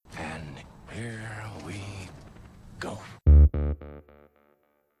Go.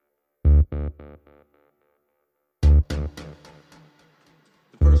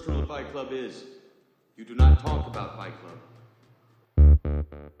 The first rule of Fight Club is, you do not talk about Fight Club.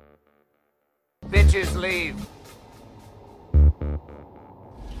 Bitches leave.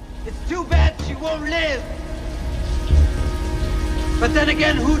 It's too bad she won't live. But then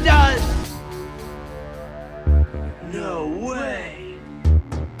again, who does? No way.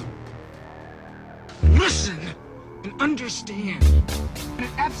 Listen and understand. It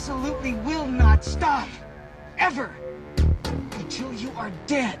absolutely will not stop. Ever. Until you are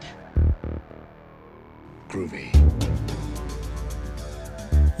dead. Groovy.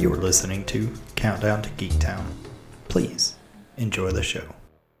 You are listening to Countdown to Geektown. Please enjoy the show.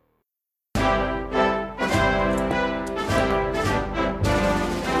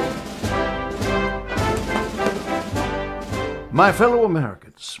 My fellow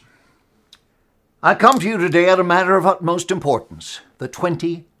Americans, I come to you today on a matter of utmost importance, the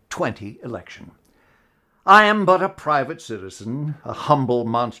 2020 election. I am but a private citizen, a humble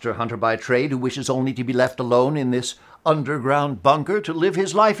monster hunter by trade who wishes only to be left alone in this underground bunker to live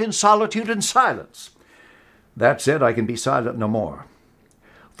his life in solitude and silence. That said, I can be silent no more.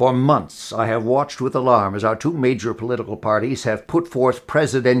 For months I have watched with alarm as our two major political parties have put forth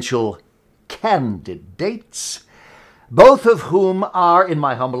presidential candidates, both of whom are, in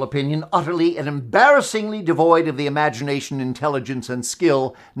my humble opinion, utterly and embarrassingly devoid of the imagination, intelligence, and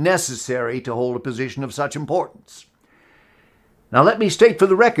skill necessary to hold a position of such importance. Now let me state for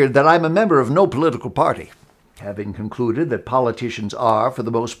the record that I'm a member of no political party, having concluded that politicians are, for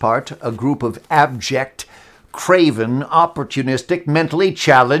the most part, a group of abject, craven, opportunistic, mentally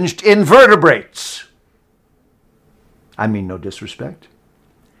challenged invertebrates. I mean no disrespect.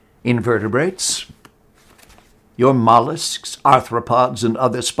 Invertebrates. Your mollusks, arthropods, and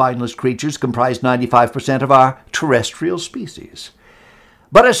other spineless creatures comprise 95% of our terrestrial species.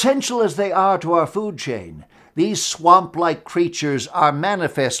 But essential as they are to our food chain, these swamp-like creatures are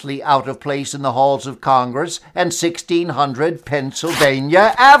manifestly out of place in the halls of Congress and 1600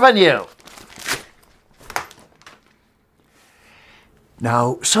 Pennsylvania Avenue.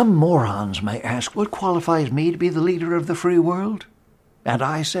 Now, some morons may ask, what qualifies me to be the leader of the free world? And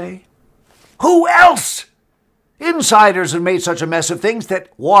I say, who else? Insiders have made such a mess of things that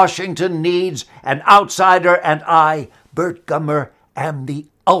Washington needs an outsider, and I, Burt Gummer, am the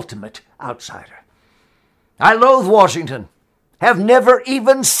ultimate outsider. I loathe Washington, have never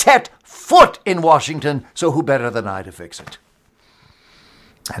even set foot in Washington, so who better than I to fix it?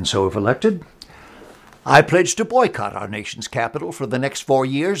 And so if elected, I pledge to boycott our nation's capital for the next 4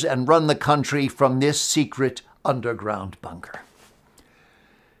 years and run the country from this secret underground bunker.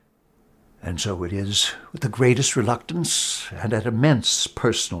 And so it is with the greatest reluctance and at immense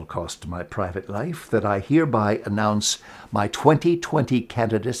personal cost to my private life that I hereby announce my 2020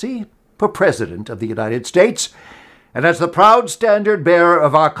 candidacy for President of the United States and as the proud standard bearer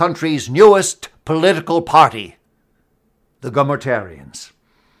of our country's newest political party, the Gummertarians.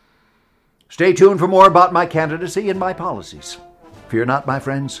 Stay tuned for more about my candidacy and my policies. Fear not, my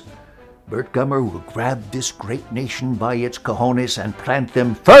friends. Burt Gummer will grab this great nation by its cojones and plant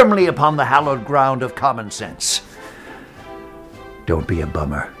them firmly upon the hallowed ground of common sense. Don't be a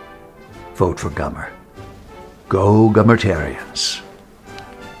bummer. Vote for Gummer. Go Gummertarians.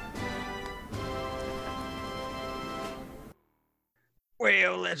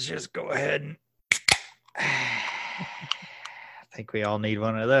 Well, let's just go ahead and... I think we all need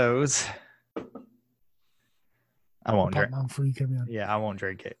one of those. I won't drink. Yeah, I won't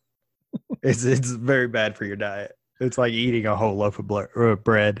drink it. It's very bad for your diet. It's like eating a whole loaf of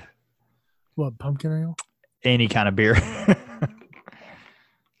bread. What, pumpkin ale? Any kind of beer.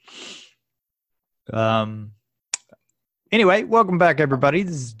 Anyway, welcome back, everybody.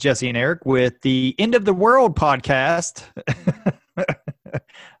 This is Jesse and Eric with the End of the World podcast.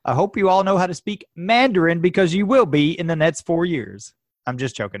 I hope you all know how to speak Mandarin because you will be in the next 4 years. I'm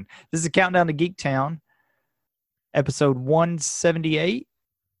just joking. This is a Countdown to Geektown, episode 178.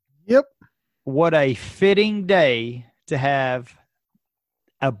 Yep. What a fitting day to have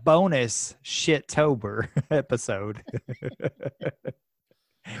a bonus Shittober episode.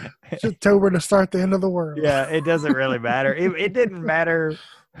 Shittober to start the end of the world. Yeah, it doesn't really matter. It didn't matter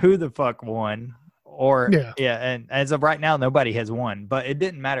who the fuck won. And as of right now, nobody has won. But it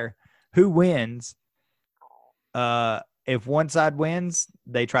didn't matter who wins. If one side wins,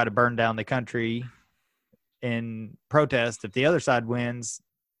 they try to burn down the country in protest. If the other side wins,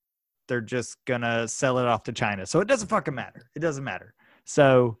 they're just going to sell it off to China. So it doesn't fucking matter. It doesn't matter.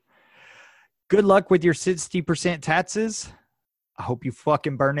 So good luck with your 60% taxes. I hope you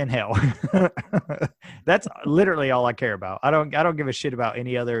fucking burn in hell. That's literally all I care about. I don't give a shit about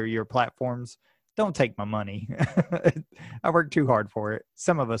any other of your platforms. Don't take my money. I work too hard for it.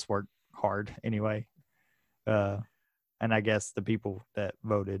 Some of us work hard anyway. And I guess the people that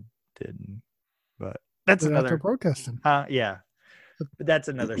voted didn't. But that's They're out there another protesting. yeah. But that's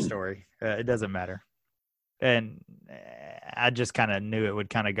another story. It doesn't matter. And I just kind of knew it would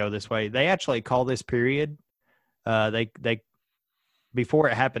kind of go this way. They actually call this period they before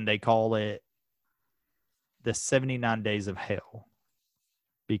it happened, they call it the 79 days of hell,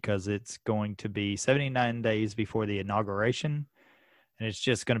 because it's going to be 79 days before the inauguration, and it's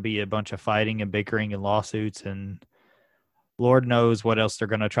just going to be a bunch of fighting and bickering and lawsuits, and Lord knows what else they're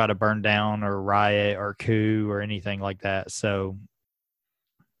going to try to burn down or riot or coup or anything like that. So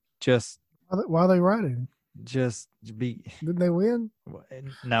just Why are they riding? just be Didn't they win?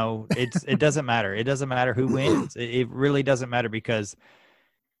 no, it doesn't matter. It doesn't matter who wins. It really doesn't matter, because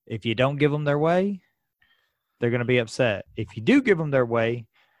if you don't give them their way, they're going to be upset. If you do give them their way,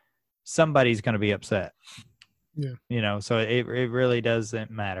 somebody's going to be upset. Yeah. You know, so it really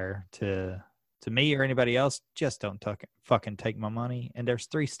doesn't matter to me or anybody else. Just don't fucking take my money. And there's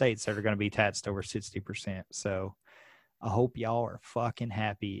 3 states that are going to be taxed over 60%. So I hope y'all are fucking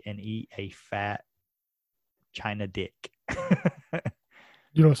happy and eat a fat China dick.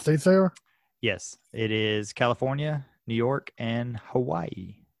 You know what states they are? Yes, it is California, New York, and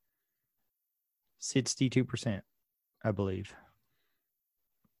Hawaii. 62%, I believe.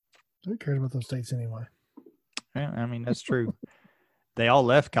 Who cares about those states anyway? Yeah, I mean, that's true. They all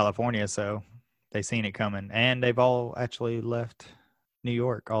left California, so they seen it coming. And they've all actually left New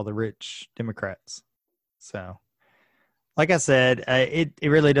York, all the rich Democrats. So, like I said, it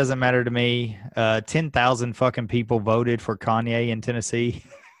really doesn't matter to me. 10,000 fucking people voted for Kanye in Tennessee.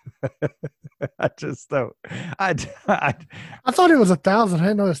 I just don't. I thought it was 1,000. I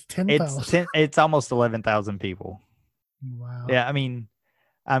didn't know it was 10,000. It's almost 11,000 people. Wow. Yeah, I mean,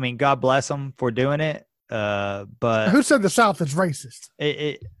 God bless them for doing it. But who said the South is racist?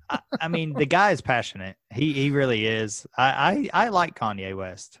 I mean, the guy is passionate. He really is. I like Kanye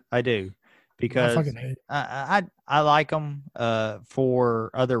West. I do, because I fucking hate it. I like him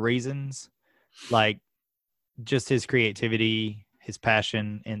for other reasons, like just his creativity, his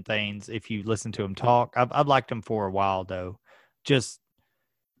passion in things. If you listen to him talk, I've liked him for a while though. Just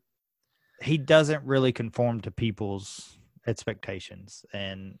he doesn't really conform to people's expectations,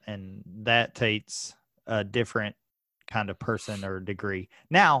 and that takes a different kind of person or degree.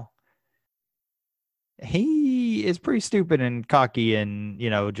 Now, he is pretty stupid and cocky, and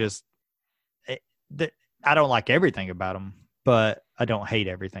just I don't like everything about him, but I don't hate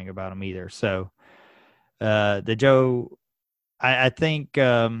everything about him either. So the Joe, I think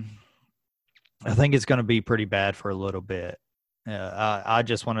it's going to be pretty bad for a little bit. I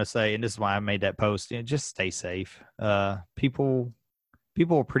just want to say, and this is why I made that post, just stay safe. People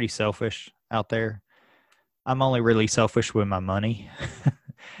are pretty selfish out there. I'm only really selfish with my money.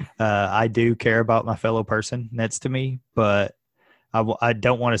 I do care about my fellow person next to me, but I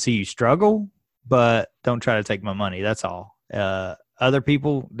don't want to see you struggle, but don't try to take my money. That's all. Other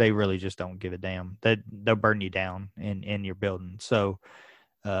people, they really just don't give a damn. They'll burn you down in your building. So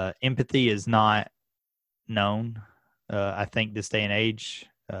empathy is not known. I think this day and age,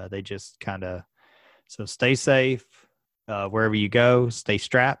 they just kind of, so stay safe wherever you go, stay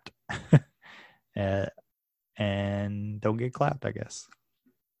strapped, and don't get clapped, I guess.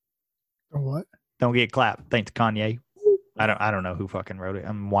 Or what? Don't get clapped. Thanks, Kanye. I don't know who fucking wrote it.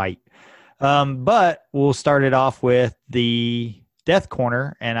 I'm white. But we'll start it off with the Death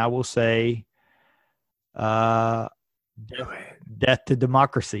Corner, and I will say death to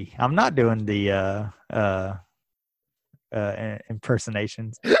democracy. I'm not doing the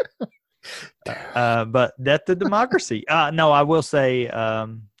impersonations. But death to democracy. No, I will say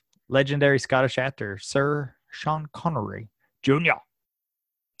legendary Scottish actor Sir Sean Connery Jr.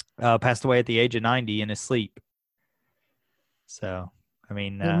 Passed away at the age of 90 in his sleep. So, I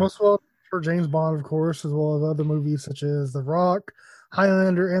mean, most well for James Bond, of course, as well as other movies such as The Rock,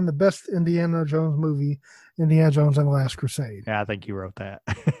 Highlander, and the best Indiana Jones movie, Indiana Jones and the Last Crusade. Yeah, I think you wrote that.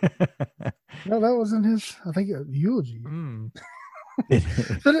 No, that was in his, I think, eulogy.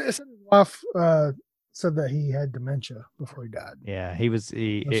 His wife said that he had dementia before he died. Yeah, it was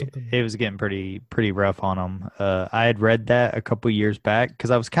getting pretty rough on him. I had read that a couple years back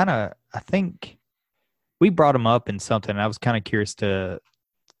because I think we brought him up in something. I was kind of curious to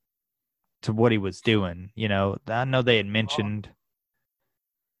what he was doing. I know they had mentioned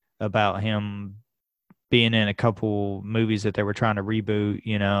about him being in a couple movies that they were trying to reboot,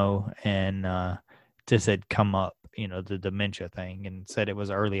 and just had come up. the dementia thing, and said it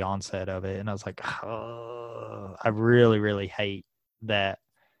was early onset of it. And I was like, oh, I really, really hate that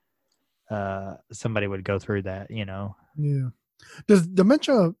somebody would go through that, Yeah. Does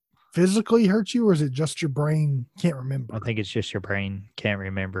dementia physically hurt you, or is it just your brain can't remember? I think it's just your brain can't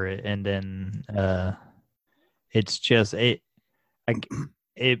remember it. And then it's just, it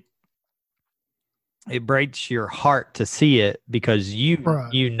breaks your heart to see it because you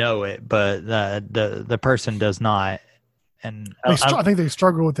know it, but the person does not. And I think they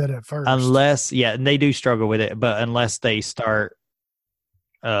struggle with it at first. And they do struggle with it, but unless they start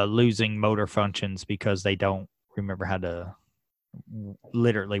losing motor functions because they don't remember how to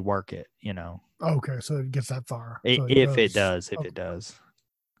literally work it, Okay, so it gets that far. If it does.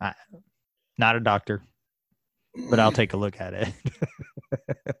 Not a doctor, but I'll take a look at it.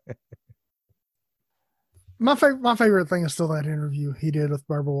 My favorite thing is still that interview he did with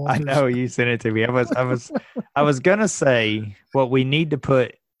Barbara Walters. I know you sent it to me. I was gonna say what we need to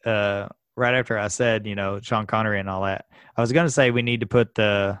put right after I said Sean Connery and all that. I was gonna say we need to put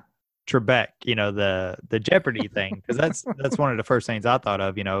the Trebek, the Jeopardy thing, because that's one of the first things I thought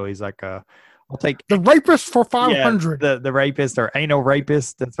of. He's like, I'll take the rapist for 500. Yeah, the rapist or anal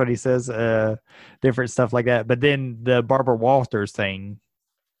rapist. That's what he says. Different stuff like that. But then the Barbara Walters thing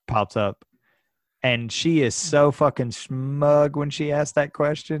pops up. And she is so fucking smug when she asks that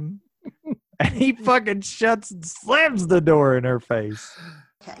question. And he fucking shuts and slams the door in her face.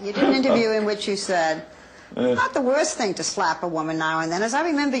 You did an interview in which you said, not the worst thing to slap a woman now and then. As I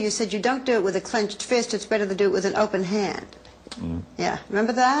remember, you said you don't do it with a clenched fist. It's better to do it with an open hand. Yeah.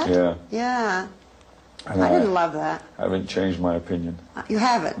 Remember that? Yeah. Yeah. I didn't love that. I haven't changed my opinion. You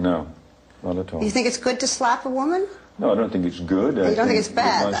haven't? No, not at all. You think it's good to slap a woman? No, I don't think it's good. You don't think it's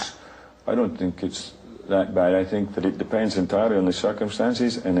bad? I don't think it's that bad. I think that it depends entirely on the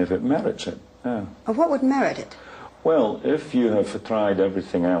circumstances and if it merits it. Yeah. What would merit it? Well, if you have tried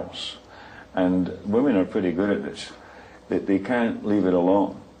everything else, and women are pretty good at this, they can't leave it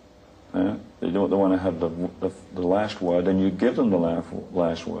alone. They want to have the last word, and you give them the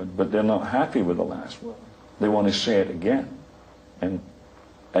last word, but they're not happy with the last word. They want to say it again, and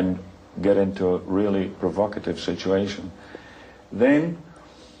get into a really provocative situation. Then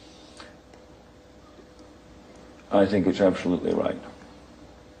I think it's absolutely right.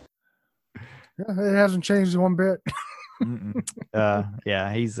 Yeah, it hasn't changed one bit.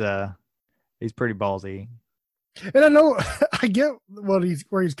 Yeah, he's pretty ballsy. And I know, I get where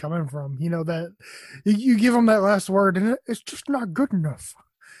he's coming from. That you give them that last word, and it's just not good enough.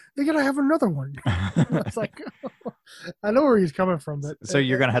 They gotta have another one. It's like, I know where he's coming from. But so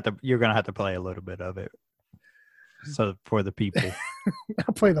you're gonna have to play a little bit of it. So for the people,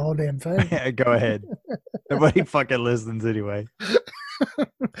 I'll play the whole damn thing. Yeah, go ahead. Nobody fucking listens anyway.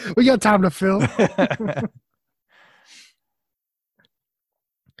 We got time to fill. I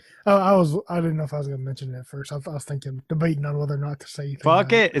didn't know if I was going to mention it at first. I was debating on whether or not to say anything.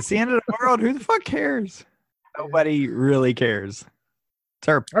 Fuck it. It's the end of the world. Who the fuck cares? Nobody really cares.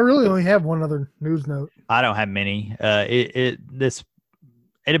 I really only have one other news note. I don't have many. It'd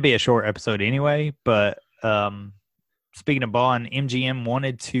be a short episode anyway, but speaking of Bond, MGM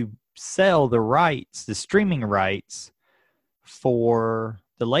wanted to sell the streaming rights for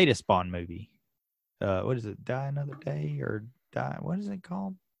the latest Bond movie. What is it? Die Another Day or Die? What is it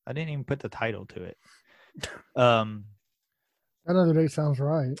called? I didn't even put the title to it. Another Day sounds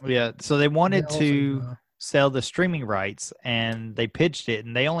right. Yeah. So they wanted to sell the streaming rights, and they pitched it,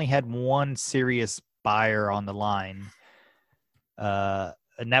 and they only had one serious buyer on the line.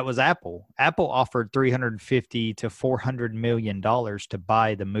 And that was Apple. Apple offered $350 to $400 million to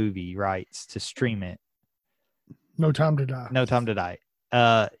buy the movie rights to stream it. No Time to Die. No Time to Die.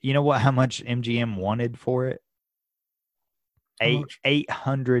 You know how much MGM wanted for it?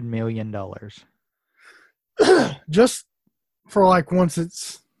 $800 million. Just for once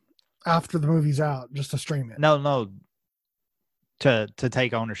it's after the movie's out, just to stream it. No. To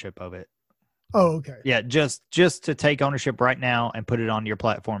take ownership of it. Oh, okay. Yeah, just to take ownership right now and put it on your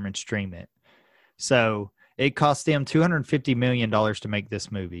platform and stream it. So it cost them $250 million to make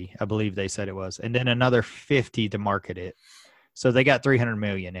this movie. I believe they said it was, and then another 50 to market it. So they got $300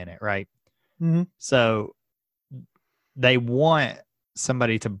 million in it, right? Mm-hmm. So they want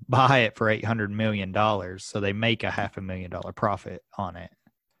somebody to buy it for $800 million, so they make $500,000 profit on it.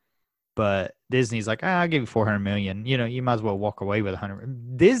 But Disney's like, I'll give you $400 million. You might as well walk away with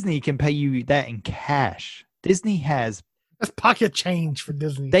 $100. Disney can pay you that in cash. Disney has that's pocket change for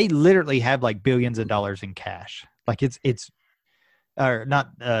Disney. They literally have billions of dollars in cash. It's or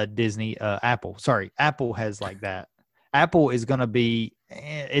not Disney, Apple. Sorry, Apple has that. Apple is gonna be.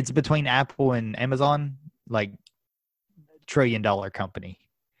 It's between Apple and Amazon. trillion-dollar company.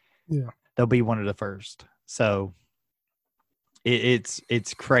 Yeah. They'll be one of the first. So it's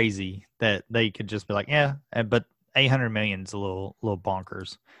crazy that they could just be like, yeah, but 800 million is a little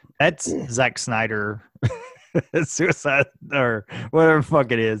bonkers. That's Zack Snyder Suicide or whatever the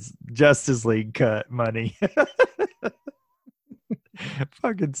fuck it is, Justice League cut money.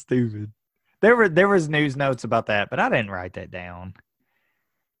 Fucking stupid. There was news notes about that, but I didn't write that down.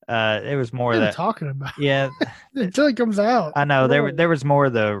 There was more of that talking about. Yeah, until it comes out. I know there was more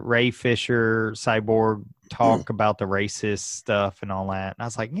of the Ray Fisher cyborg talk about the racist stuff and all that, and I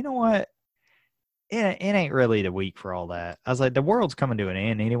was like, you know what? It ain't really the week for all that. I was like, the world's coming to an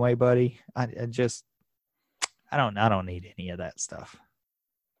end anyway, buddy. I don't need any of that stuff.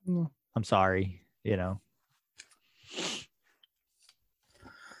 No. I'm sorry,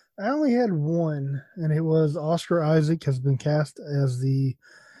 I only had one, and it was Oscar Isaac has been cast as the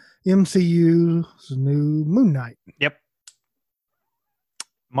MCU's new Moon Knight. Yep.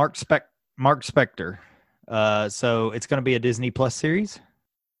 Mark Spector. So it's going to be a Disney Plus series.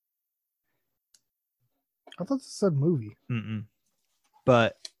 I thought this said movie.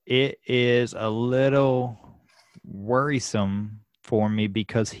 But it is a little worrisome for me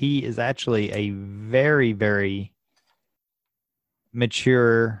because he is actually a very, very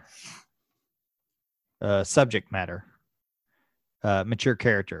mature subject matter, mature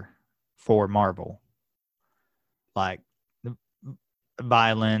character for Marvel, like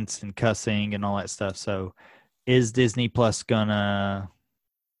violence and cussing and all that stuff. So is Disney Plus gonna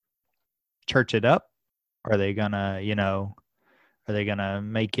church it up? Are they gonna, are they gonna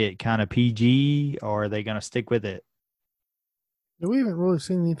make it kind of PG, or are they gonna stick with it? We haven't really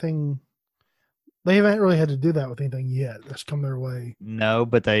seen anything. They haven't really had to do that with anything yet that's come their way. No,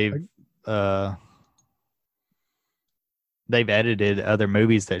 but they've edited other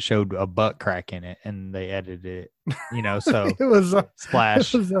movies that showed a butt crack in it, and they edited it, so it was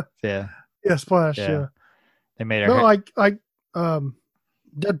Splash. Yeah, Splash. Yeah. They made it. No, like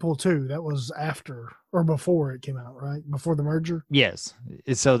Deadpool 2. That was after or before it came out, right? Before the merger. Yes.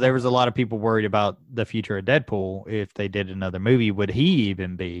 So there was a lot of people worried about the future of Deadpool. If they did another movie, would he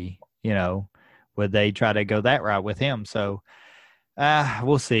even be? Would they try to go that route with him? So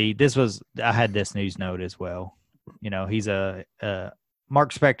we'll see. I had this news note as well. He's a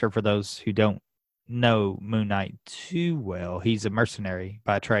Mark Spector, for those who don't know Moon Knight too well. He's a mercenary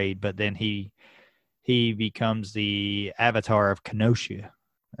by trade, but then he becomes the avatar of Kenosha.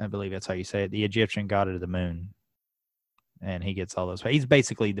 I believe that's how you say it, the Egyptian god of the moon. And he gets all those. He's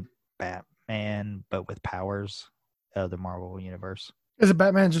basically the Batman, but with powers of the Marvel universe. Is it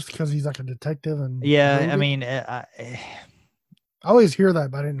Batman just because he's like a detective? And yeah, I mean, I always hear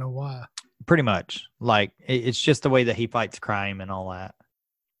that, but I didn't know why. Pretty much. Like, it's just the way that he fights crime and all that.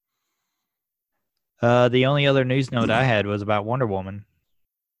 The only other news note I had was about Wonder Woman.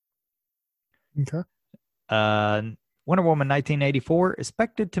 Okay. Wonder Woman 1984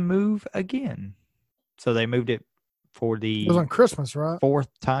 expected to move again. So they moved it for the... It was on Christmas, right? Fourth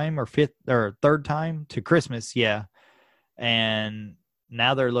time or fifth or third time to Christmas, yeah. And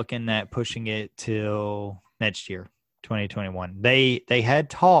now they're looking at pushing it till next year, 2021. They had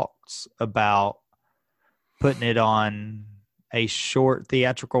talks about putting it on a short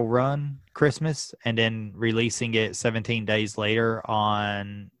theatrical run Christmas and then releasing it 17 days later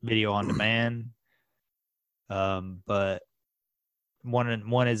on video on demand. But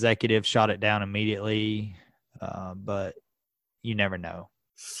one executive shot it down immediately. But you never know.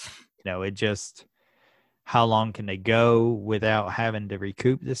 It just, how long can they go without having to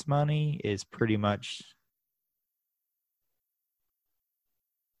recoup this money is pretty much,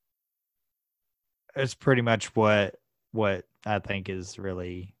 it's pretty much what I think is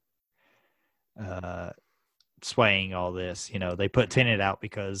really swaying all this. They put Tenet out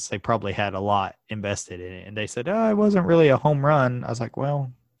because they probably had a lot invested in it, and they said, it wasn't really a home run. I was like,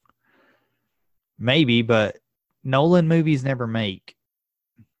 well, maybe, but Nolan movies never make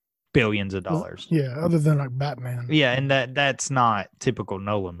billions of dollars. Yeah, other than like Batman. Yeah, and that's not typical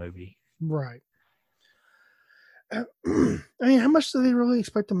Nolan movie. Right. I mean, how much do they really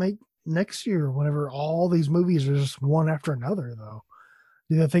expect to make next year whenever all these movies are just one after another, though?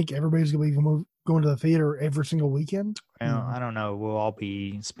 Do they think everybody's going to be going to the theater every single weekend? Well, I don't know. We'll all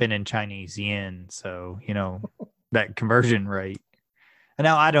be spending Chinese yen, so, that conversion rate.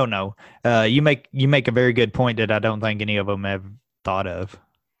 Now, I don't know. You make a very good point that I don't think any of them have thought of.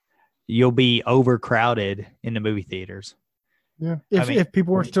 You'll be overcrowded in the movie theaters. Yeah. If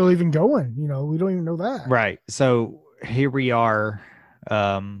people are still even going, we don't even know that. Right. So here we are.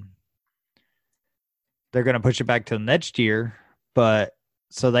 They're going to push it back till next year, but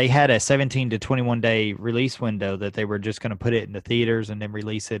So they had a 17 to 21 day release window that they were just going to put it in the theaters and then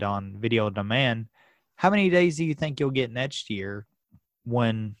release it on video on demand. How many days do you think you'll get next year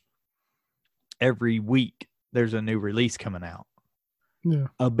when every week there's a new release coming out? Yeah.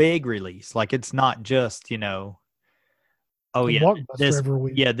 A big release. Like it's not just, oh A yeah, blockbuster every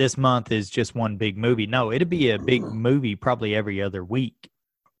week. this month is just one big movie. No, it'd be a big movie probably every other week.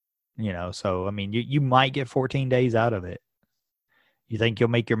 So I mean, you might get 14 days out of it. You think you'll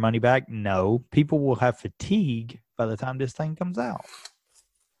make your money back? No. People will have fatigue by the time this thing comes out.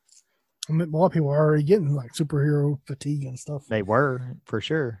 I mean, a lot of people are already getting like superhero fatigue and stuff. They were, for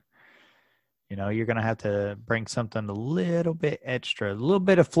sure. You're going to have to bring something a little bit extra, a little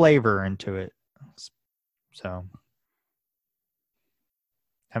bit of flavor into it. So,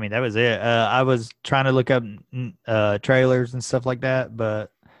 I mean, that was it. I was trying to look up trailers and stuff like that,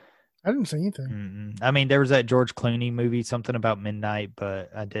 but I didn't see anything. I mean, there was that George Clooney movie, something about midnight,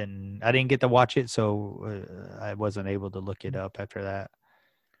 but I didn't get to watch it, so I wasn't able to look it up after that.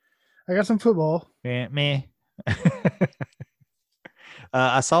 I got some football. Yeah, me.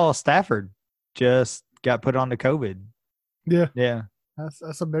 I saw Stafford just got put on to COVID. Yeah. Yeah.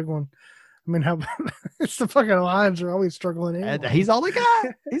 That's a big one. I mean, how it's the fucking Lions are always struggling anyway. He's all they got.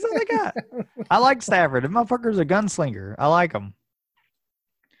 He's all they got. I like Stafford. The motherfucker's a gunslinger. I like him.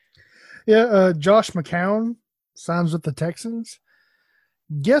 Yeah, Josh McCown signs with the Texans.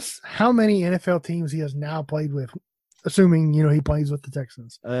 Guess how many NFL teams he has now played with, assuming he plays with the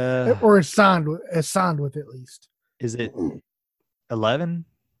Texans, or is signed with at least. Is it 11?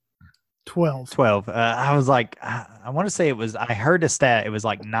 12. 12. I was like, I want to say it was. I heard a stat. It was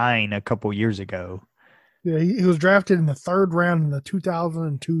like 9 a couple years ago. Yeah, he was drafted in the 3rd round in the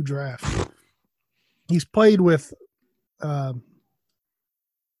 2002 draft. He's played with.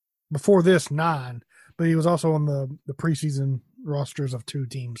 Before this, 9, but he was also on the preseason rosters of 2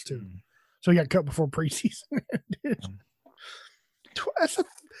 teams too. So he got cut before preseason ended.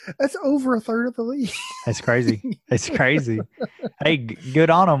 That's over a third of the league. That's crazy. It's crazy. Hey, good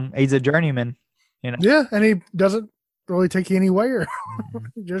on him. He's a journeyman. Yeah, and he doesn't really take you anywhere.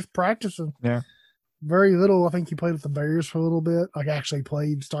 Just practicing. Yeah. Very little. I think he played with the Bears for a little bit. Like actually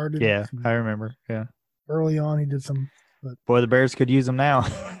started. Yeah, I remember. Yeah. Early on, he did some. But boy, the Bears could use him now.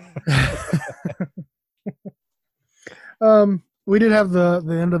 We did have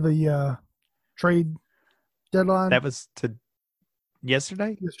the end of the trade deadline. That was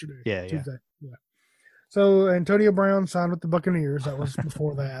yesterday? Yesterday. Yeah, Tuesday. Yeah. So Antonio Brown signed with the Buccaneers. That was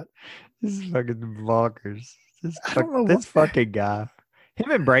before that. This is fucking bonkers. This fucking guy.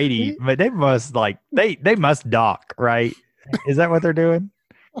 Him and Brady, but they must they must dock, right? Is that what they're doing?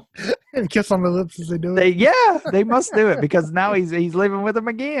 And kiss on the lips as they do it. They must do it because now he's living with them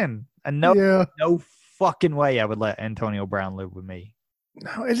again. And no fucking way I would let Antonio Brown live with me.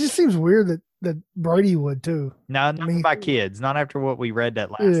 No, it just seems weird that Brady would too. No, not my kids. Not after what we read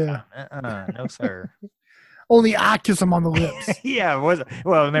that last time. No, sir. Only I kiss him on the lips. Yeah,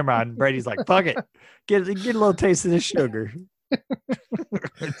 well, never mind. Brady's like, fuck it. Get a little taste of this sugar.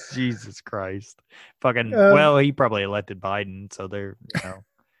 Jesus Christ. Fucking, well, he probably elected Biden, so they're,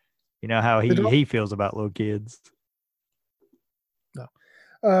 you know how he feels about little kids.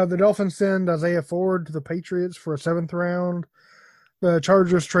 No. The Dolphins send Isaiah Ford to the Patriots for a 7th round. The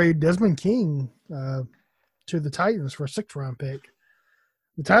Chargers trade Desmond King to the Titans for a 6th round pick.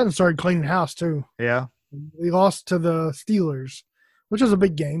 The Titans started cleaning house too. Yeah. They lost to the Steelers, which was a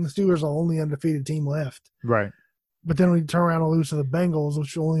big game. The Steelers are the only undefeated team left. Right. But then we turn around and lose to the Bengals,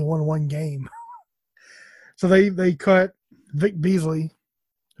 which only won 1 game. So they cut Vic Beasley,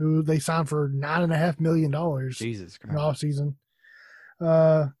 who they signed for $9.5 million Jesus Christ. in the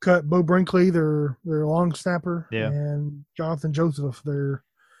offseason. Cut Bo Brinkley, their long snapper, and Jonathan Joseph, their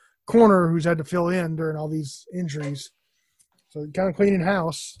corner, who's had to fill in during all these injuries. So kind of cleaning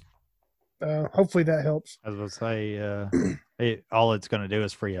house. Hopefully that helps. I was going to say, all it's going to do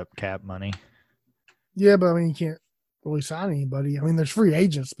is free up cap money. Yeah, but I mean, you can't really sign anybody. I mean, there's free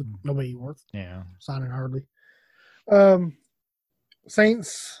agents, but nobody worth signing hardly.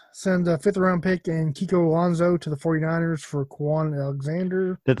 Saints send a 5th round pick and Kiko Alonso to the 49ers for Quan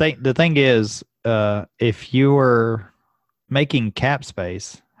Alexander. The thing is, if you were making cap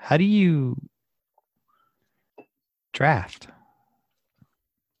space, how do you draft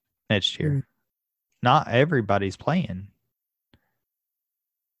next year? Not everybody's playing.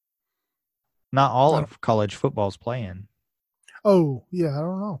 Not all of college football's playing. Oh, yeah, I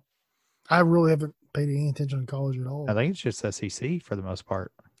don't know. I really haven't paid any attention to college at all. I think it's just SEC for the most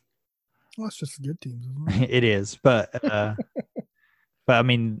part. Well, it's just the good teams, isn't it? It is, but I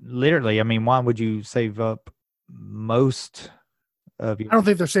mean, literally, I mean, why would you save up most of your I don't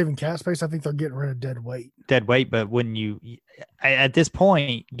think they're saving cap space. I think they're getting rid of dead weight. dead weight. But when at this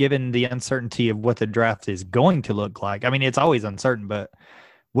point, given the uncertainty of what the draft is going to look like, I mean, it's always uncertain, but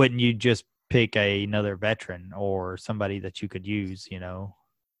wouldn't you just pick another veteran or somebody that you could use,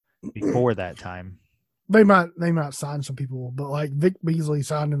 before that time? They might sign some people, but like Vic Beasley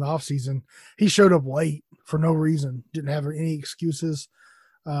signed in the offseason. He showed up late for no reason. Didn't have any excuses.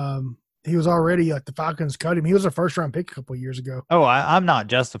 He was already like the Falcons cut him. He was a first round pick a couple of years ago. Oh, I'm not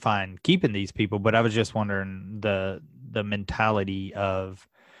justifying keeping these people, but I was just wondering the mentality of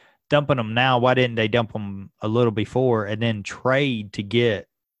dumping them now. Why didn't they dump them a little before and then trade to get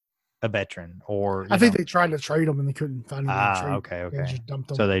a veteran? Or I think they tried to trade them and they couldn't find him. Okay. They just dumped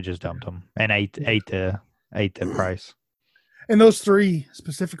them. So they just dumped them and ate the price. And those three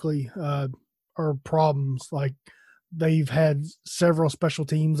specifically are problems. Like they've had several special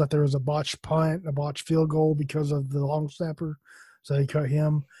teams. Like there was a botched punt, a botched field goal because of the long snapper, so they cut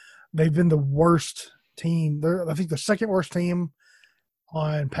him. They've been the worst team. They're I think the second worst team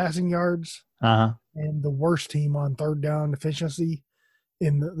on passing yards, and the worst team on third down efficiency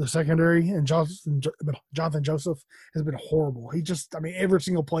in the secondary. And Jonathan Joseph has been horrible. He just, I mean, every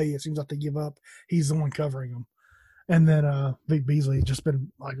single play it seems like they give up. He's the one covering them. And then Vic Beasley has just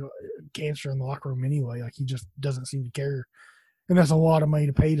been like a cancer in the locker room anyway. Like he just doesn't seem to care. And that's a lot of money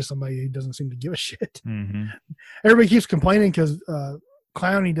to pay to somebody who doesn't seem to give a shit. Mm-hmm. Everybody keeps complaining because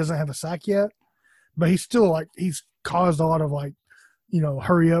Clowney doesn't have a sack yet, but he's still like, he's caused a lot of like,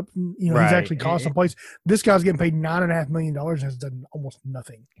 hurry up. He's actually caused some plays. This guy's getting paid $9.5 million and has done almost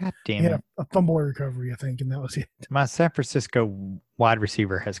nothing. God damn he it. had a fumble recovery, I think, and that was it. My San Francisco wide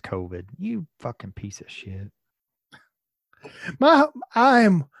receiver has COVID. You fucking piece of shit. I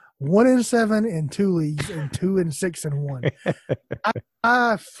am 1-7 in 2 leagues and 2-6 in 1.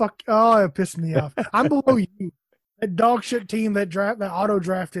 It pissed me off. I'm below you. That dog shit team that auto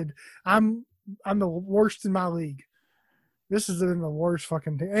drafted. I'm the worst in my league. This has been the worst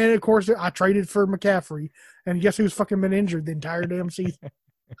fucking thing. And of course, I traded for McCaffrey, and guess who's fucking been injured the entire damn season?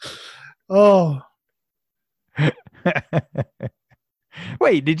 Oh.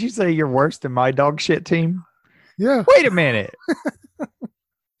 Wait, did you say you're worse than my dog shit team? Yeah. Wait a minute.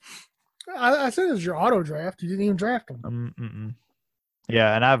 I said it was your auto draft. You didn't even draft them.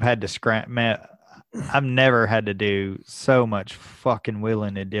 Yeah, and I've had to man, I've never had to do so much fucking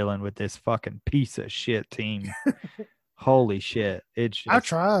willing and dealing with this fucking piece of shit team. Holy shit. It's just, I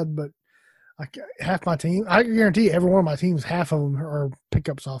tried, but half my team, I guarantee every one of my teams, half of them are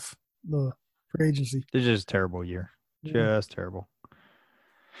pickups off the free agency. It's just a terrible year. Just terrible.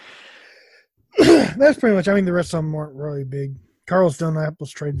 That's pretty much, I mean, the rest of them weren't really big. Carlos Dunlap was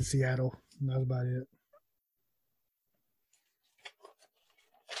traded to Seattle, and that was about it.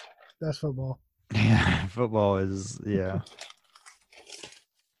 That's football. Yeah, football is,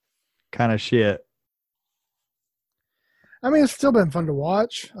 kind of shit. I mean, it's still been fun to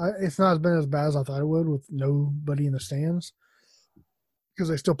watch. It's not been as bad as I thought it would with nobody in the stands because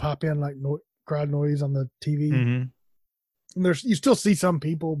they still pop in like crowd noise on the TV. Mm-hmm. And you still see some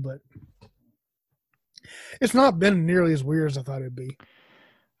people, but it's not been nearly as weird as I thought it'd be.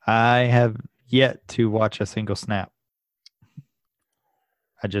 I have yet to watch a single snap.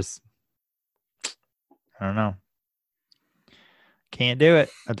 I don't know. Can't do it.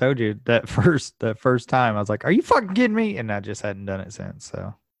 I told you that first time I was like, "Are you fucking kidding me?" And I just hadn't done it since.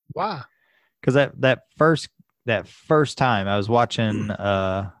 So why? Because that first time I was watching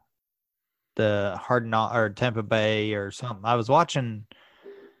the Hard Knock or Tampa Bay or something. I was watching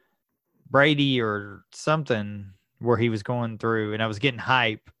Brady or something where he was going through, and I was getting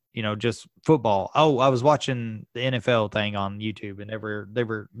hype. Just football. Oh, I was watching the NFL thing on YouTube, and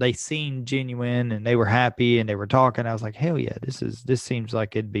they seemed genuine, and they were happy, and they were talking. I was like, hell yeah, this seems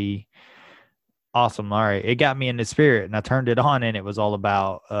like it'd be awesome. All right, it got me in the spirit, and I turned it on, and it was all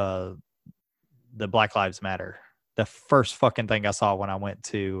about the Black Lives Matter. The first fucking thing I saw when I went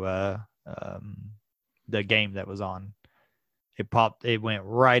to the game that was on. It went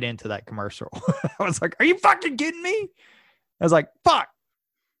right into that commercial. I was like, are you fucking kidding me? I was like, fuck.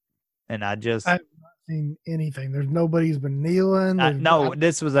 And I've not seen anything. There's nobody's been kneeling. No,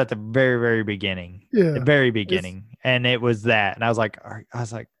 this was at the very, very beginning. Yeah. The very beginning. And it was that. And I was like,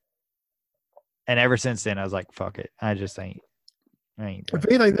 and ever since then, I was like, fuck it. I just ain't. If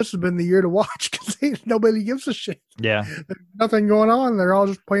anything, this has been the year to watch because nobody gives a shit. Yeah. There's nothing going on. They're all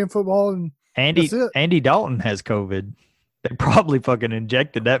just playing football. And Andy Dalton has COVID. They probably fucking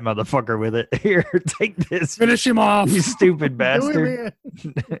injected that motherfucker with it. Here, take this. Finish him off. You stupid bastard.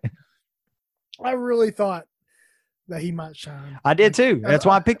 I really thought that he might shine. I did too. That's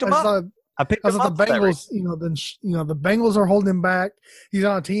why I picked him up. I picked Because him of up the for that Bengals, the Bengals are holding him back. He's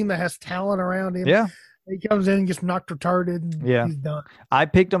on a team that has talent around him. Yeah. He comes in and gets knocked retarded, and Yeah. he's done. I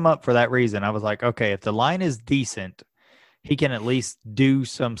picked him up for that reason. I was like, okay, if the line is decent, he can at least do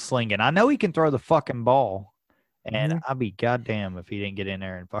some slinging. I know he can throw the fucking ball, and I'd be goddamn if he didn't get in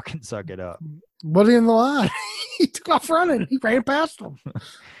there and fucking suck it up. But in the line, he took off running. He ran past him.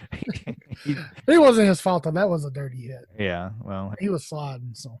 It wasn't his fault, though. That was a dirty hit. Yeah, well, He was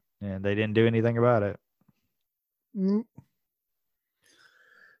sliding, so. yeah, they didn't do anything about it. Mm.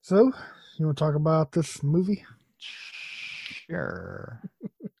 So, you want to talk about this movie? Sure.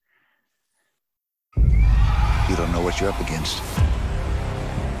 You don't know what you're up against.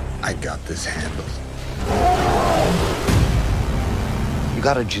 I got this handled. You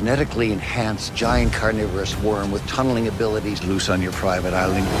got a genetically enhanced giant carnivorous worm with tunneling abilities loose on your private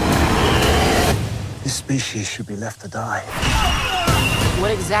island. This species should be left to die.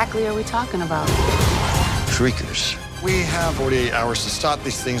 What exactly are we talking about? Shriekers. We have 48 hours to stop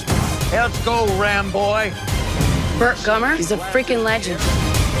these things. Let's go, Ram boy. Burt Gummer? He's a freaking legend.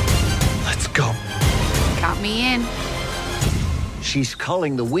 Let's go. Count me in. She's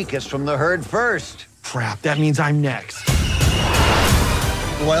culling the weakest from the herd first. Crap, that means I'm next.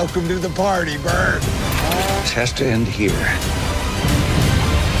 Welcome to the party, Bert. This has to end here.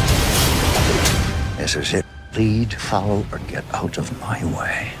 This is it. Lead, follow, or get out of my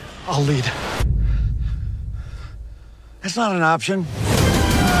way. I'll lead. That's not an option.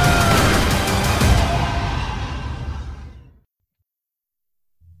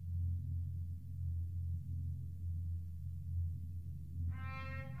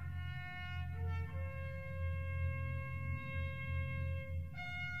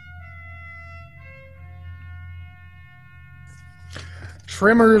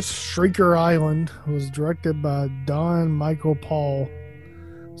 Tremors Shrieker Island was directed by Don Michael Paul.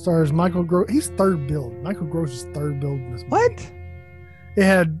 Stars Michael Gross. He's third build. Michael Gross is third build in this movie. What? It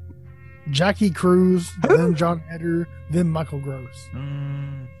had Jackie Cruz, then John Heder, then Michael Gross.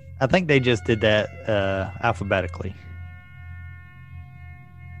 I think they just did that alphabetically.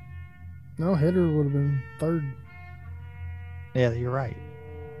 No, Heder would have been third. Yeah, you're right.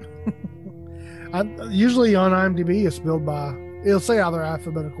 Usually on IMDb, it's billed by, it'll say either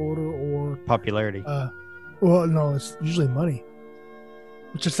alphabetical order or popularity. Well, no, it's usually money,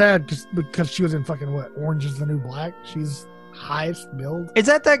 which is sad because she was in fucking what? Orange is the New Black. She's highest billed. Is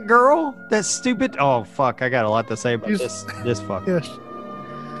that girl? That stupid? Oh fuck! I got a lot to say about this fuck. Yeah,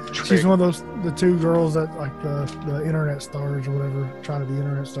 she's one of those the two girls that like the internet stars or whatever, trying to be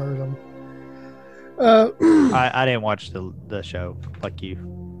internet stars. I didn't watch the show like you.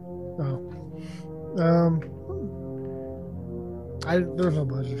 Oh. There's no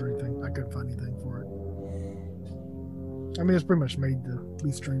budget or anything. I couldn't find anything for it. I mean, it's pretty much made to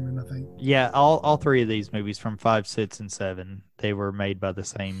be streaming, I think. Yeah, all three of these movies from 5, 6, and 7, they were made by the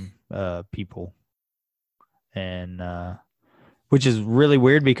same people, and which is really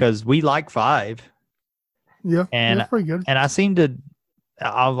weird because we like 5. Yeah, and that's pretty good. And I seem to,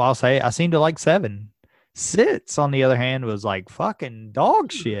 I'll say, I seem to like 7. 6, on the other hand, was like fucking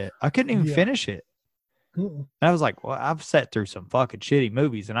dog shit. I couldn't even finish it. And I was like, well, I've sat through some fucking shitty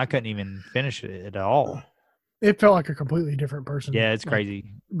movies, and I couldn't even finish it at all. It felt like a completely different person. Yeah, it's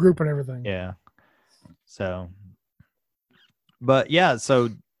crazy. Group and everything. Yeah. So, but yeah, so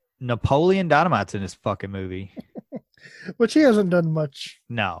Napoleon Dynamite's in this fucking movie. But he hasn't done much.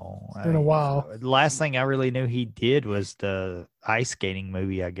 No. In a while. The last thing I really knew he did was the ice skating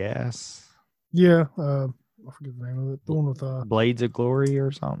movie, I guess. Yeah. I forget the name of it. The one with Blades of Glory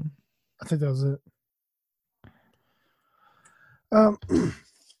or something. I think that was it.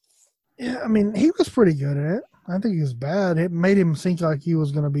 Yeah, I mean, he was pretty good at it. I think he was bad. It made him think like he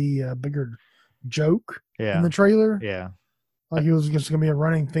was going to be a bigger joke in the trailer. Yeah. Like he was just going to be a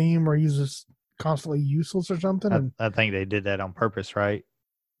running theme where he was just constantly useless or something. I think they did that on purpose, right?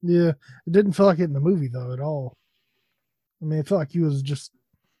 Yeah. It didn't feel like it in the movie, though, at all. I mean, it felt like he was just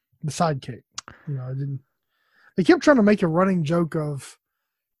the sidekick. You know, it didn't. They kept trying to make a running joke of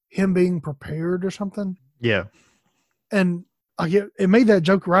him being prepared or something. Yeah. And like it made that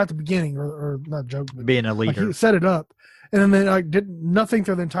joke right at the beginning, or not joke, but being a leader. Like he set it up, and then like did nothing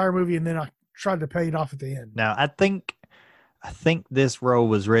through the entire movie, and then I tried to pay it off at the end. Now I think this role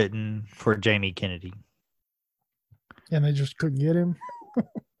was written for Jamie Kennedy, and they just couldn't get him.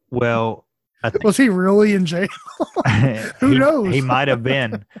 Well, was he really in jail? Who knows? He might have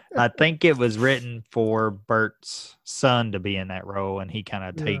been. I think it was written for Bert's son to be in that role, and he kind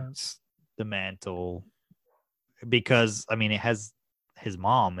of takes the mantle. Because I mean, it has his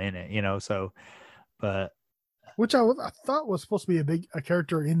mom in it, you know. So, but which I thought was supposed to be a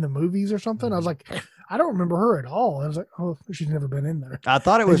character in the movies or something. I was like, I don't remember her at all. I was like, oh, she's never been in there. I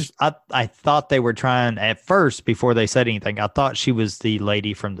thought it was. I thought they were trying at first before they said anything. I thought she was the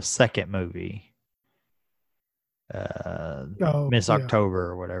lady from the second movie, Miss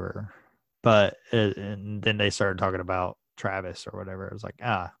October or whatever. But and then they started talking about Travis or whatever. It was like,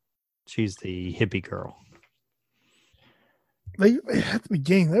 she's the hippie girl. They at the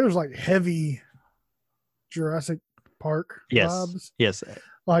beginning there was like heavy Jurassic Park vibes. Yes.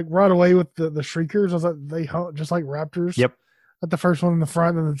 Like right away with the shriekers. I was like, they hunt just like raptors. Yep. Like the first one in the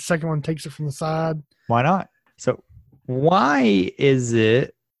front, and the second one takes it from the side. Why not? So why is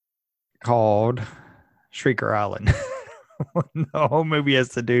it called Shrieker Island? The whole movie has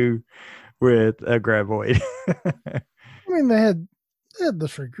to do with a graboid. I mean, they had the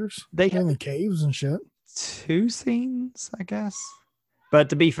shriekers. They had the caves and shit. 2 scenes, I guess. But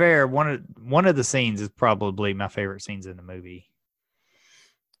to be fair, one of the scenes is probably my favorite scenes in the movie.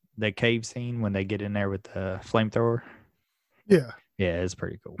 The cave scene when they get in there with the flamethrower. Yeah. Yeah, it's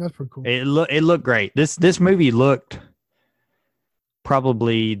pretty cool. That's pretty cool. It looked great. This movie looked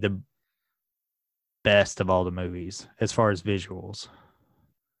probably the best of all the movies as far as visuals.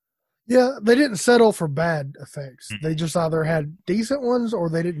 Yeah, they didn't settle for bad effects. Mm-hmm. They just either had decent ones or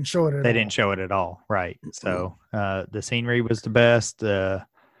they didn't show it at all. They didn't show it at all, right. So the scenery was the best.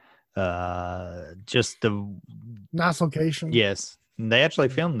 Just the nice location. Yes. And they actually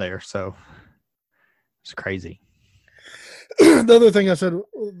filmed there, so it's crazy. The other thing I said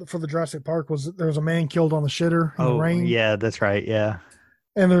for the Jurassic Park was that there was a man killed on the shitter in the rain. Yeah, that's right. Yeah.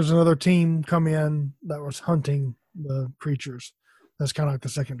 And there's another team come in that was hunting the creatures. That's kind of like the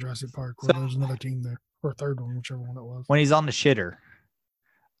second Jurassic Park where there's another team there, or a third one, whichever one it was. When he's on the shitter,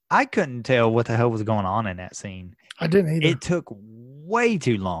 I couldn't tell what the hell was going on in that scene. I didn't either. It took way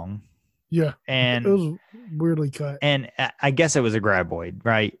too long. Yeah. And it was weirdly cut. And I guess it was a graboid,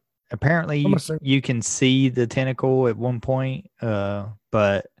 right? Apparently you can see the tentacle at one point, but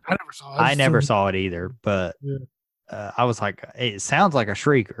I never saw it. I never saw it either, but I was like, it sounds like a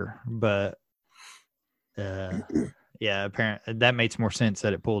shrieker, but yeah, apparently that makes more sense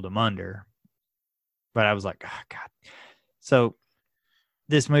that it pulled him under. But I was like, oh, God. So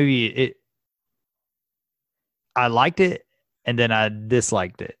this movie, I liked it and then I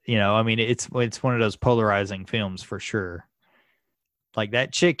disliked it. You know, I mean, it's one of those polarizing films for sure. Like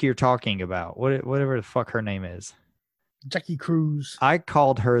that chick you're talking about, whatever the fuck her name is. Jackie Cruz. I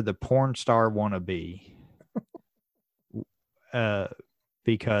called her the porn star wannabe.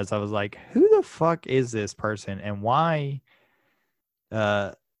 Because I was like, who the fuck is this person and why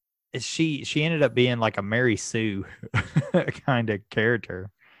is she ended up being like a Mary Sue kind of character.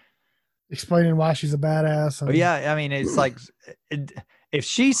 Explaining why she's a badass. But yeah, I mean, it's like, if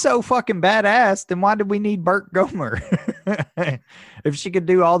she's so fucking badass, then why did we need Burt Gomer? If she could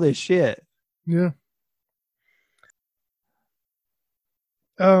do all this shit. Yeah.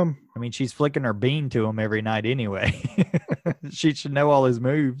 I mean, she's flicking her bean to him every night anyway. She should know all his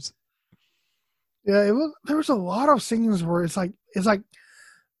moves. Yeah, there was a lot of scenes where it's like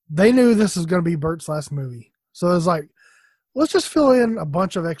they knew this was going to be Burt's last movie. So it's like, let's just fill in a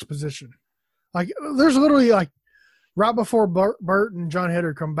bunch of exposition. Like, there's literally like right before Burt and John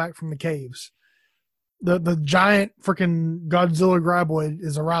Heder come back from the caves, the giant freaking Godzilla graboid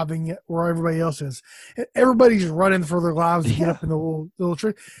is arriving where everybody else is. And everybody's running for their lives to get up in the little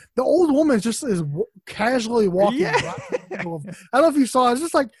tree. The old woman is casually walking. Yeah. Right I don't know if you saw it. It's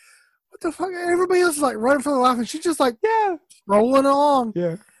just like, what the fuck? Everybody else is like running for their life, and she's just like, rolling along.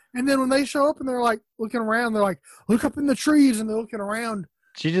 Yeah. And then when they show up and they're like looking around, they're like, look up in the trees, and they're looking around.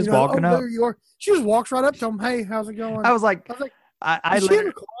 She just walking up. There you are. She just walks right up to them. Hey, how's it going? I was like, is she in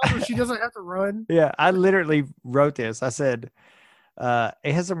a class where she doesn't have to run? Yeah, I literally wrote this. I said,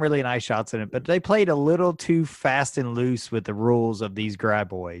 it has some really nice shots in it, but they played a little too fast and loose with the rules of these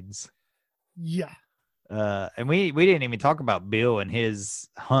graboids. Yeah. And we didn't even talk about Bill and his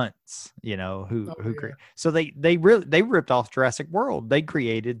hunts, you know, so they ripped off Jurassic World. They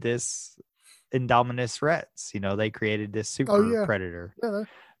created this Indominus Rex, you know, they created this super predator. Yeah,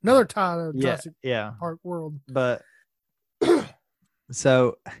 another tie to Jurassic Park World. But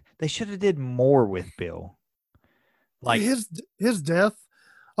so they should have did more with Bill. Like his death,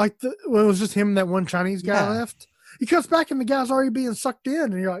 like when it was just him and that one Chinese guy left. He comes back and the guy's already being sucked in,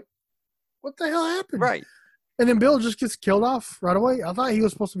 and you're like, what the hell happened? Right. And then Bill just gets killed off right away. I thought he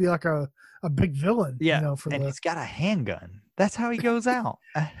was supposed to be like a big villain. Yeah. You know, and he's got a handgun. That's how he goes out.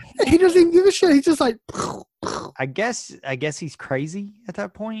 He doesn't even give a shit. He's just like, I guess he's crazy at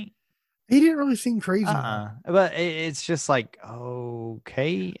that point. He didn't really seem crazy. But it's just like,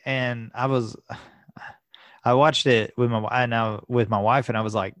 okay. And I I watched it with my wife, and I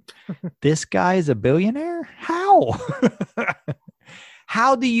was like, "This guy is a billionaire? How?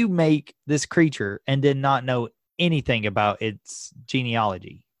 How do you make this creature and then not know anything about its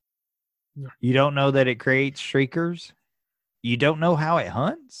genealogy? Yeah. You don't know that it creates shriekers. You don't know how it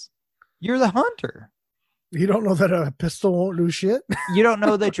hunts. You're the hunter. You don't know that a pistol won't do shit. You don't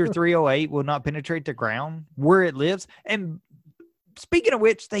know that your 308 will not penetrate the ground where it lives. And speaking of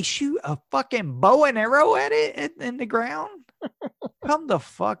which, they shoot a fucking bow and arrow at it in the ground. Come the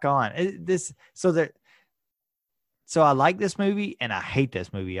fuck on. So I like this movie and I hate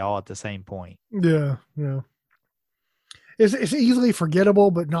this movie all at the same point. Yeah. It's easily forgettable,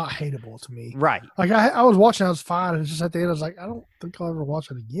 but not hateable to me. Right. Like I was watching, I was fine, and just at the end, I was like, I don't think I'll ever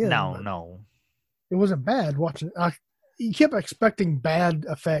watch it again. No. It wasn't bad watching it. You kept expecting bad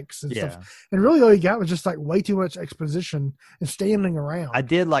effects and Yeah. stuff. And really all you got was just like way too much exposition and standing around. I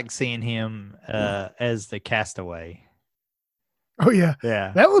did like seeing him as the castaway. Oh, yeah.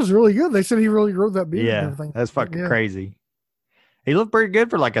 Yeah. That was really good. They said he really wrote that beard and Yeah. everything. That's fucking Yeah. crazy. He looked pretty good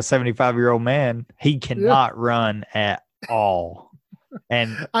for like a 75-year-old man. He cannot run at all.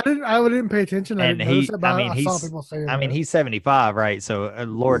 And I didn't pay attention. I didn't notice it, but I saw people saying that. he's 75, right? So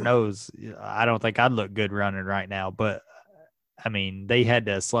Lord knows, I don't think I'd look good running right now. But I mean, they had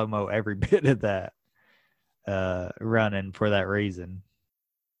to slow mo every bit of that running for that reason.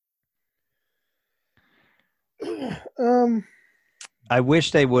 I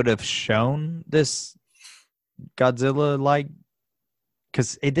wish they would have shown this Godzilla like,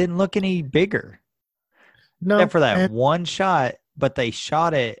 because it didn't look any bigger. No, except for that one shot, but they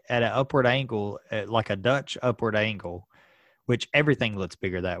shot it at an upward angle, at like a Dutch upward angle, which everything looks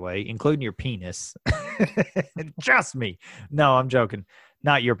bigger that way, including your penis. Trust me. No, I'm joking.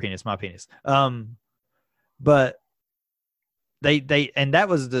 Not your penis, my penis. But they and that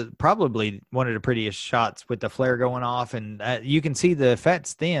was probably one of the prettiest shots with the flare going off, and you can see the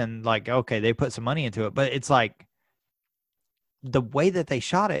effects then. Like, okay, they put some money into it, but it's like the way that they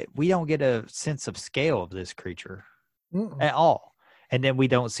shot it, we don't get a sense of scale of this creature at all. And then we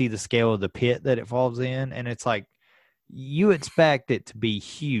don't see the scale of the pit that it falls in. And it's like, you expect it to be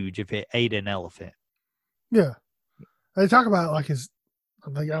huge if it ate an elephant. Yeah. They talk about it like his,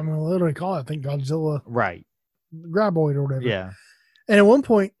 I'm going to literally call it, I think, Godzilla. Right. Graboid or whatever. Yeah. And at one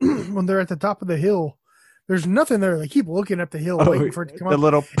point, when they're at the top of the hill, there's nothing there. They keep looking up the hill, waiting for it to come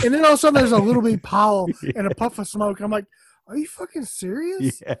up. And then all of a sudden, there's a little bit pile and a puff of smoke. I'm like, are you fucking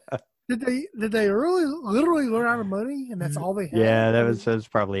serious? Yeah. Did they really literally run out of money and that's all they had? Yeah, that's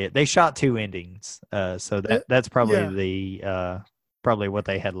probably it. They shot 2 endings, so that's probably probably what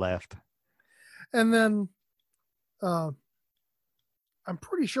they had left. And then, I'm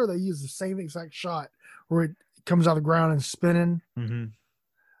pretty sure they used the same exact shot where it comes out of the ground and spinning. Mm-hmm.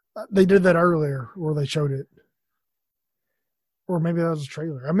 They did that earlier where they showed it. Or maybe that was a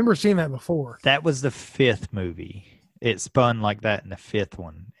trailer. I remember seeing that before. That was the 5th movie. It spun like that in the 5th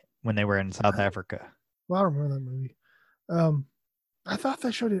one when they were in South Africa. Well, I don't remember that movie. I thought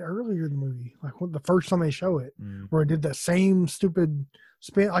they showed it earlier in the movie, like the first time they show it, where it did that same stupid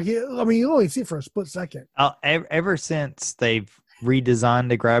spin. Like, you only see it for a split second. Ever since they've redesigned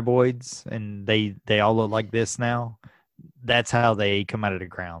the graboids and they all look like this now, that's how they come out of the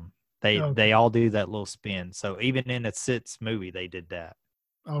ground. They all do that little spin. So even in a 6th movie, they did that.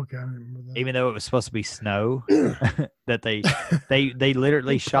 Okay, I remember that. Even though it was supposed to be snow, that they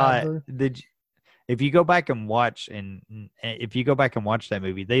literally shot. If you go back and watch that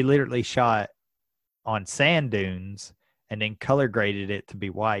movie, they literally shot on sand dunes and then color graded it to be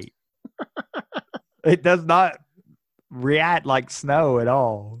white. It does not react like snow at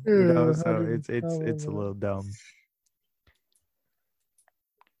all, so it's a little dumb.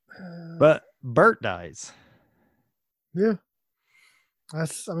 But Bert dies. Yeah.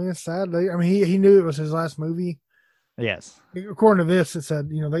 It's sad. He knew it was his last movie. Yes. According to this, it said,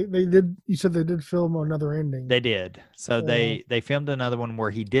 they did, you said they did film another ending. They did. So they filmed another one where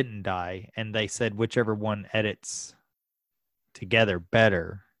he didn't die, and they said whichever one edits together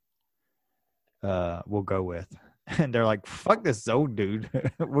better, we'll go with. And they're like, fuck this old dude.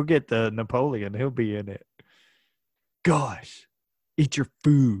 We'll get the Napoleon. He'll be in it. Gosh, eat your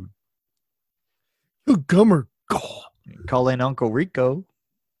food. You gummer. Call in Uncle Rico.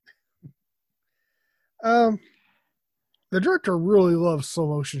 The director really loves slow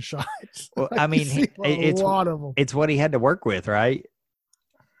motion shots. Well, I mean, it's a lot of them. It's what he had to work with, right?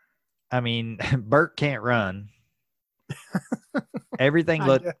 I mean, Bert can't run. Everything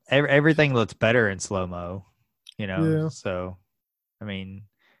looks better in slow mo, Yeah. So, I mean,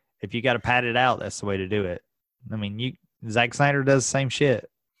 if you got to pad it out, that's the way to do it. I mean, Zack Snyder does the same shit,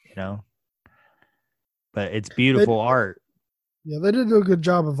 but it's beautiful art. Yeah, they did do a good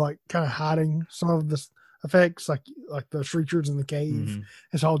job of like kind of hiding some of the effects, like the shriekers in the cave. Mhm.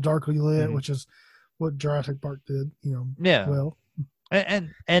 It's all darkly lit, Mhm. which is what Jurassic Park did. Yeah. Well,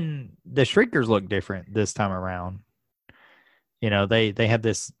 And the Shriekers look different this time around. They have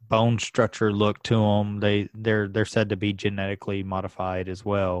this bone structure look to them. They're said to be genetically modified as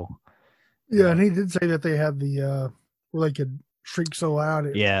well. yeah, and he did say that they had the where they could shriek so loud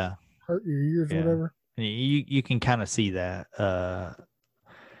it Yeah. hurt your ears or Yeah. whatever. You can kind of see that.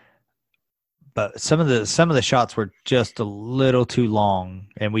 But some of the shots were just a little too long,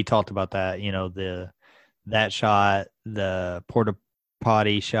 and we talked about that. That shot, the porta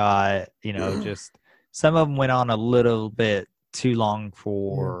potty shot. Just some of them went on a little bit too long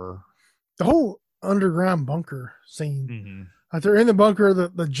for The whole underground bunker scene. Mhm. Like they're in the bunker,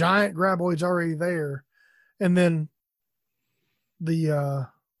 the giant graboid's already there, and then the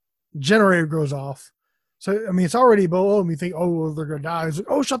generator goes off. So I mean, it's already below them. You think, oh, well, they're gonna die. It's like,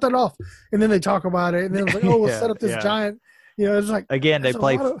 oh, shut that off. And then they talk about it, and then it's like, oh, let's set up this Yeah. giant. It's like Again, they that's a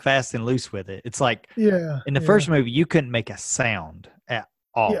play lot of- fast and loose with it. It's like Yeah, in the yeah. first movie, you couldn't make a sound at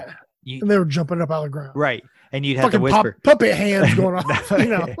all. Yeah, and they were jumping up out of the ground. Right. And you'd have to Fucking whisper. puppet hands going off.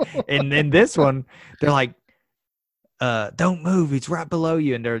 And in this one, they're like, don't move. It's right below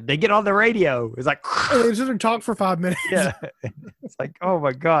you. And they get on the radio. It's like, And they just didn't talk for 5 minutes. yeah. It's like, oh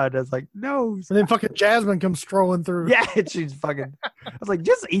my God. It's like, no. And then fucking Jasmine comes strolling through. Yeah. And she's fucking, I was like,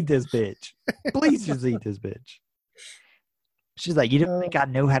 just eat this bitch. Please just eat this bitch. She's like, you don't think I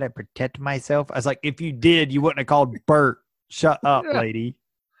know how to protect myself? I was like, if you did, you wouldn't have called Bert. Shut up, Yeah. lady.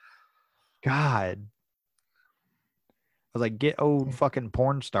 God. I was like, get old fucking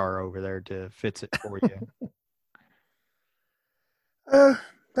porn star over there to fix it for you.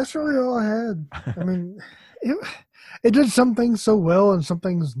 That's really all I had. I mean, it did some things so well and some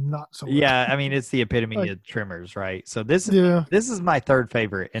things not so well. Yeah, I mean, it's the epitome Like- of Tremors, right? So this Yeah. is my third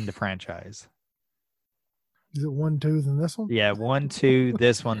favorite in the franchise. Is it 1, 2, then this one? Yeah, 1, 2,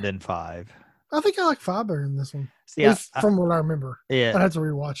 this one, then 5. I think I like 5 better than this one. See, At least from what I remember. Yeah. I'd have to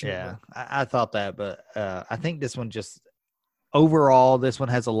rewatch it. Yeah, I thought that, but I think this one just overall, this one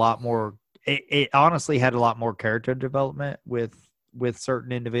has a lot more. It honestly had a lot more character development with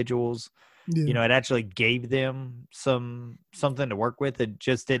certain individuals. Yeah. It actually gave them something to work with. It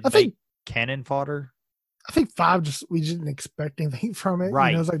just didn't I think- make cannon fodder. I think 5 we didn't expect anything from it.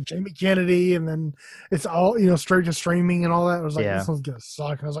 Right. It was like Jamie Kennedy, and then it's all straight to streaming and all that. It was like Yeah. this one's gonna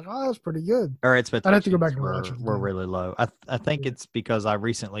suck. And I was like, oh, that's pretty good. Our I'd have to go back expectations and watch it. were really low. I think it's because I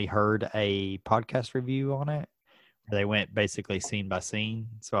recently heard a podcast review on it where they went basically scene by scene.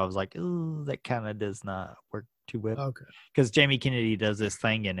 So I was like, ooh, that kind of does not work too well. Okay. Because Jamie Kennedy does this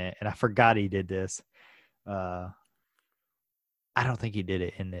thing in it, and I forgot he did this. I don't think he did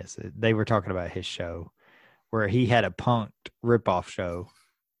it in this. They were talking about his show where he had a punked ripoff show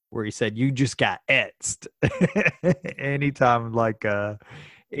where he said, you just got etzed. anytime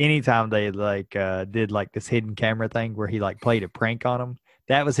they did like this hidden camera thing where he like played a prank on him,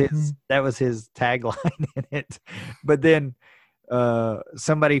 that was his tagline in it. But then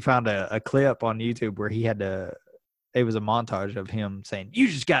somebody found a clip on YouTube where he had it was a montage of him saying, you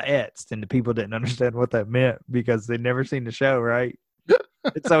just got etzed, and the people didn't understand what that meant because they'd never seen the show, right?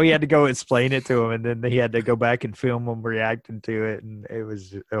 And so he had to go explain it to him, and then he had to go back and film them reacting to it, and it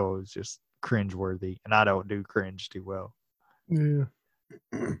was just cringeworthy, and I don't do cringe too well. Yeah.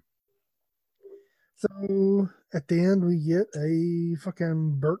 So at the end, we get a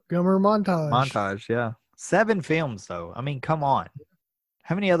fucking Burt Gummer montage. Yeah. 7 films, though. I mean, come on.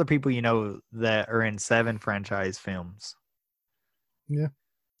 How many other people you know that are in 7 franchise films? Yeah.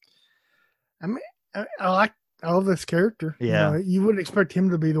 I mean, I love this character. Yeah. You wouldn't expect him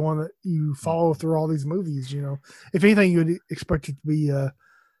to be the one that you follow through all these movies. If anything, you would expect it to be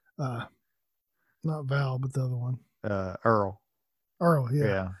not Val, but the other one, Earl.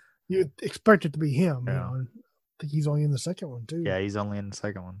 Yeah. You'd expect it to be him. Yeah. And I think he's only in the second one too. Yeah, he's only in the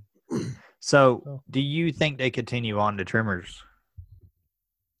second one. So, do you think they continue on to Tremors?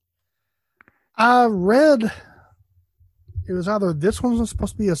 I read it was either this one's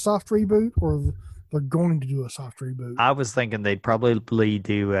supposed to be a soft reboot or they're going to do a soft reboot. I was thinking they'd probably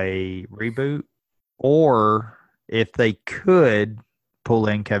do a reboot, or if they could pull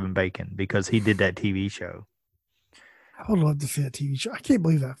in Kevin Bacon because he did that TV show. I would love to see that TV show. I can't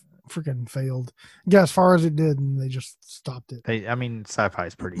believe that freaking failed. Yeah, as far as it did, and they just stopped it. Sci-fi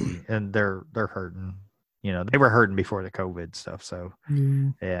is pretty, and they're hurting. They were hurting before the COVID stuff, so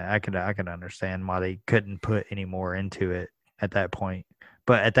yeah, I could understand why they couldn't put any more into it at that point.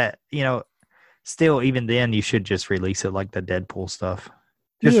 But at that, still, even then, you should just release it like the Deadpool stuff.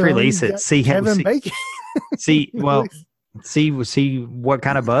 Just release it. See him. Kevin Bacon. See what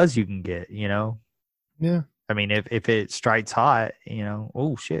kind of buzz you can get, you know? Yeah. I mean, if it strikes hot, you know,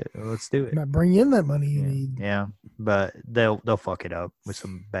 oh shit, let's do it. Might bring in that money you need. Yeah, but they'll fuck it up with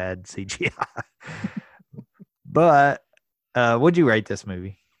some bad CGI. But what'd you rate this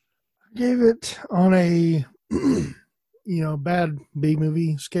movie? I gave it on a bad B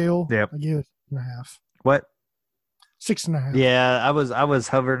movie scale. Yep. I gave it 6.5. What? 6.5. Yeah, I was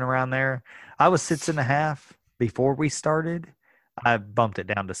hovering around there. I was 6.5 before we started. I bumped it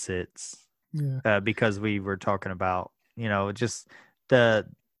down to 6. Yeah. Because we were talking about, just the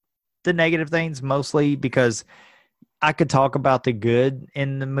negative things mostly, because I could talk about the good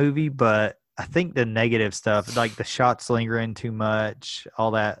in the movie, but I think the negative stuff, like the shots lingering too much,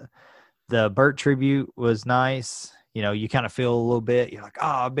 all that. The Burt tribute was nice. You kind of feel a little bit. You're like,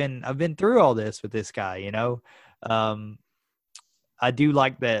 oh, I've been through all this with this guy. I do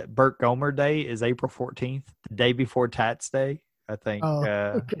like that Burt Gomer Day is April 14th, the day before Tats Day. I think.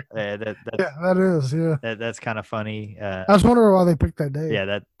 Okay. That is. Yeah. That's kind of funny. I was wondering why they picked that day.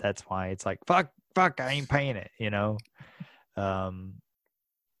 Yeah, that's why it's like fuck, I ain't paying it. I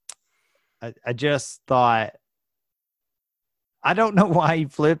just thought, I don't know why he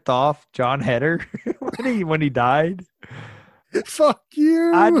flipped off John Heder when he died. Fuck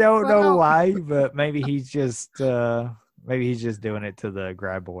you. I don't know why, but maybe he's just doing it to the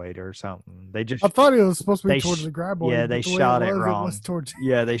graboid or something. I thought it was supposed to be towards the graboid. Yeah, they shot it wrong.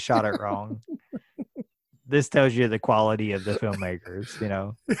 Yeah, they shot it wrong. This tells you the quality of the filmmakers,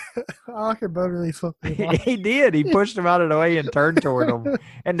 I could better really fuck He did. He pushed him out of the way and turned toward him,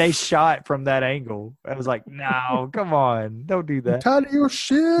 and they shot from that angle. I was like, no, come on, don't do that. I'm tired of your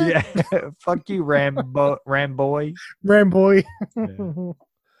shit. Yeah, fuck you, Ramboy. Ramboy. Yeah.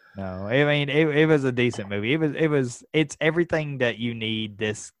 No, I mean it was a decent movie. It's everything that you need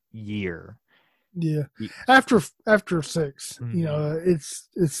this year. Yeah. After 6, Mm-hmm.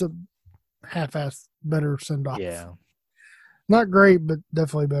 it's a half-assed better send-off. Yeah. Not great, but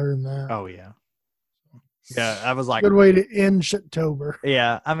definitely better than that. Oh yeah. Yeah, I was like, good way to end Shittober.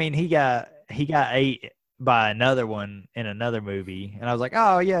 Yeah, I mean he got ate by another one in another movie, and I was like,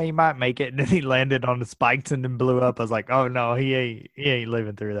 oh yeah, he might make it, and then he landed on the spikes and then blew up. I was like, oh no, he ain't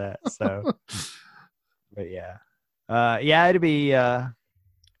living through that. So, but yeah, it'd be an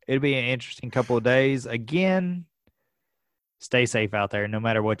interesting couple of days. Again, stay safe out there, no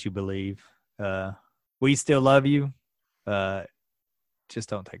matter what you believe. We still love you. Just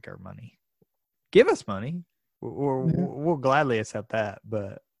don't take our money. Give us money. We'll gladly accept that,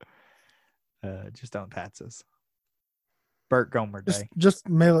 but just don't tax us. Burt Gomer Day. Just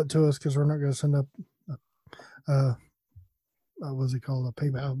mail it to us, because we're not going to send up what's it called, a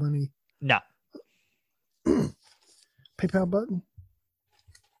PayPal money? No. PayPal button?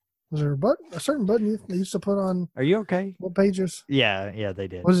 Was there a certain button they used to put on? Are you okay? What pages? Yeah, they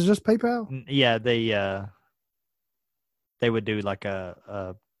did. Was it just PayPal? Yeah, they would do like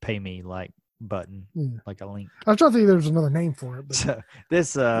a pay me like button, like a link. I was trying to think there was another name for it. But. So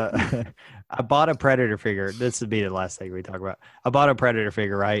this, I bought a Predator figure. This would be the last thing we talk about. I bought a Predator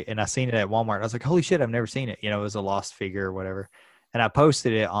figure, right? And I seen it at Walmart. I was like, holy shit, I've never seen it. It was a lost figure or whatever. And I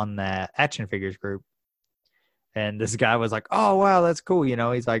posted it on that Action Figures group. And this guy was like, oh, wow, that's cool.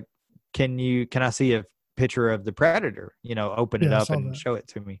 He's like, can I see a picture of the Predator? Open it up and show it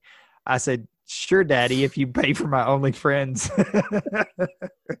to me. I said, sure, Daddy, if you pay for my OnlyFriends.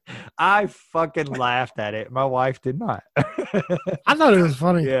 I fucking laughed at it. My wife did not. I thought it was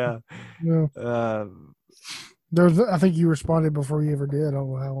funny. Yeah. I think you responded before you ever did. I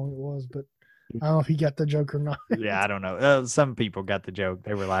don't know how long it was, but I don't know if he got the joke or not. Yeah, I don't know. Some people got the joke.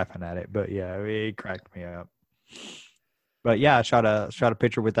 They were laughing at it, but yeah, it cracked me up. But yeah, I shot a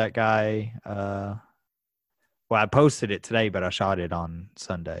picture with that guy. Well, I posted it today, but I shot it on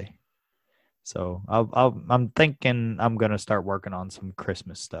Sunday. So I'm thinking I'm gonna start working on some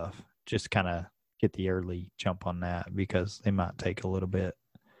Christmas stuff. Just kind of get the early jump on that, because they might take a little bit.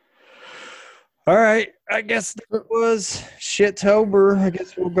 All right, I guess that was Shittober. I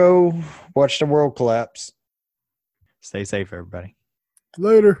guess we'll go watch the world collapse. Stay safe, everybody.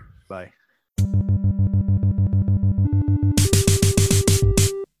 Later. Bye.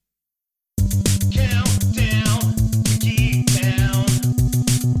 Count